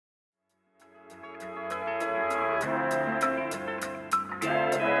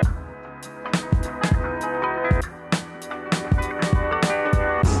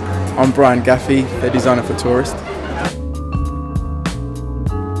I'm Gathii, the designer for To-orist.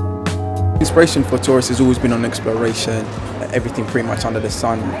 Inspiration for To-orist has always been on exploration, everything pretty much under the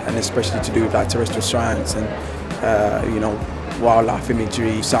sun, and especially to do with like terrestrial science and wildlife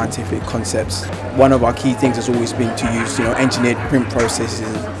imagery, scientific concepts. One of our key things has always been to use engineered print processes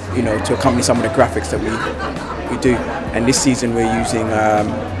to accompany some of the graphics that we do. And this season we're using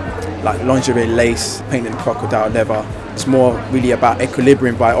like lingerie lace painted in crocodile leather. It's more really about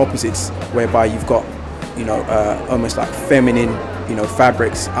equilibrium by opposites, whereby you've got almost like feminine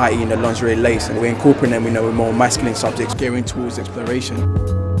fabrics, i.e. in the lingerie lace, and we're incorporating them with more masculine subjects, gearing towards exploration.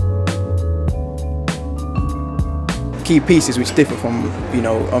 Key pieces which differ from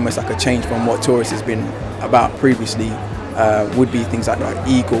almost like a change from what To-orist has been about previously would be things like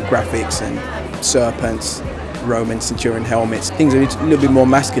eagle graphics and serpents, Roman centurion helmets. Things are a little bit more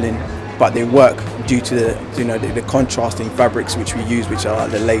masculine, but they work due to the contrasting fabrics which we use, which are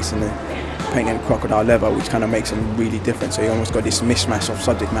the lace and the painted in crocodile leather, which kind of makes them really different. So you almost got this mishmash of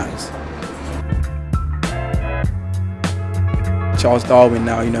subject matters. Charles Darwin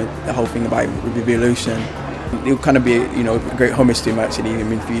now, the whole thing about evolution. It would kind of be a great homage to him actually. I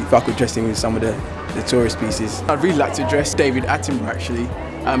mean, if I could dress him with some of the To-orist pieces. I'd really like to dress David Attenborough actually.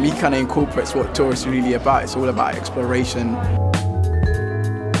 He kind of incorporates what To-orist is really about. It's all about exploration.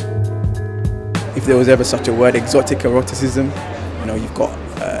 If there was ever such a word, exotic eroticism, you've got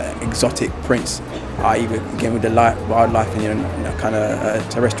exotic prints, i.e. again with the wildlife and kind of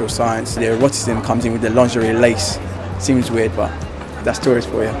terrestrial science. The eroticism comes in with the lingerie lace. Seems weird, but that's To-orist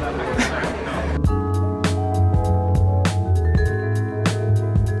for you.